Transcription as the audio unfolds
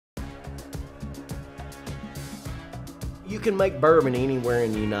You can make bourbon anywhere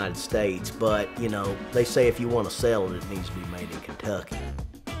in the United States, but, you know, they say if you want to sell it, it needs to be made in Kentucky.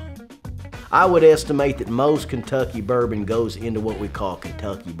 I would estimate that most Kentucky bourbon goes into what we call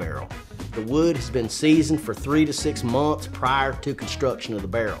Kentucky barrel. The wood has been seasoned for 3 to 6 months prior to construction of the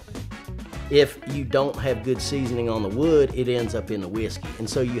barrel. If you don't have good seasoning on the wood, it ends up in the whiskey, and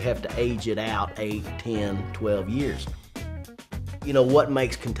so you have to age it out 8, 10, 12 years. You know, what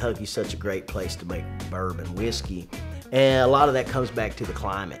makes Kentucky such a great place to make bourbon whiskey? And a lot of that comes back to the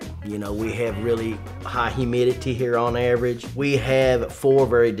climate. You know, we have really high humidity here on average. We have 4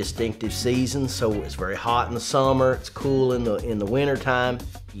 very distinctive seasons, so it's very hot in the summer, it's cool in the winter time.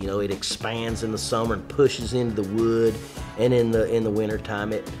 You know, it expands in the summer and pushes into the wood, and in the winter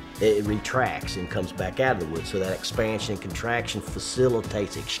time it retracts and comes back out of the wood. So that expansion and contraction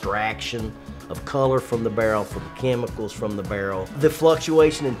facilitates extraction of color from the barrel, from the chemicals from the barrel. The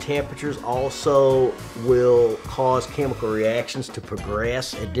fluctuation in temperatures also will cause chemical reactions to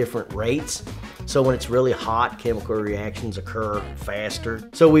progress at different rates. So when it's really hot, chemical reactions occur faster.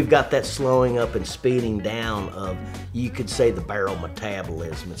 So we've got that slowing up and speeding down of, you could say, the barrel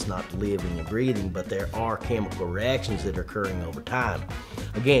metabolism. It's not living and breathing, but there are chemical reactions that are occurring over time.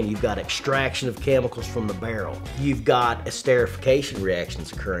 Again, you've got extraction of chemicals from the barrel. You've got esterification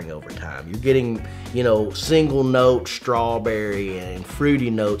reactions occurring over time. You're getting, you know, single note strawberry and fruity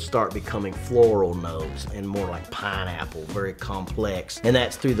notes start becoming floral notes and more like pineapple, very complex. And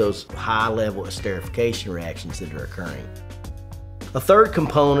that's through those high level esterification reactions that are occurring. A third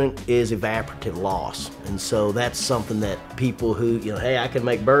component is evaporative loss. And so that's something that people who, you know, hey, I can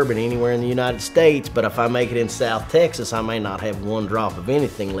make bourbon anywhere in the United States, but if I make it in South Texas, I may not have 1 drop of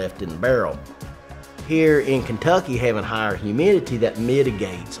anything left in the barrel. Here in Kentucky, having higher humidity, that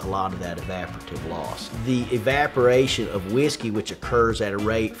mitigates a lot of that evaporative loss. The evaporation of whiskey, which occurs at a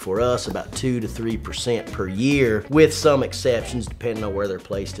rate for us about 2 to 3% per year, with some exceptions depending on where they're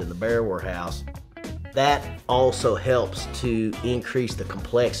placed in the barrel warehouse, that also helps to increase the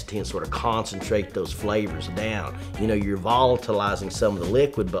complexity and sort of concentrate those flavors down. You know, you're volatilizing some of the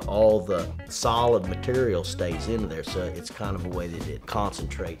liquid, but all the solid material stays in there, so it's kind of a way that it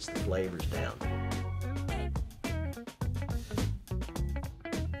concentrates the flavors down.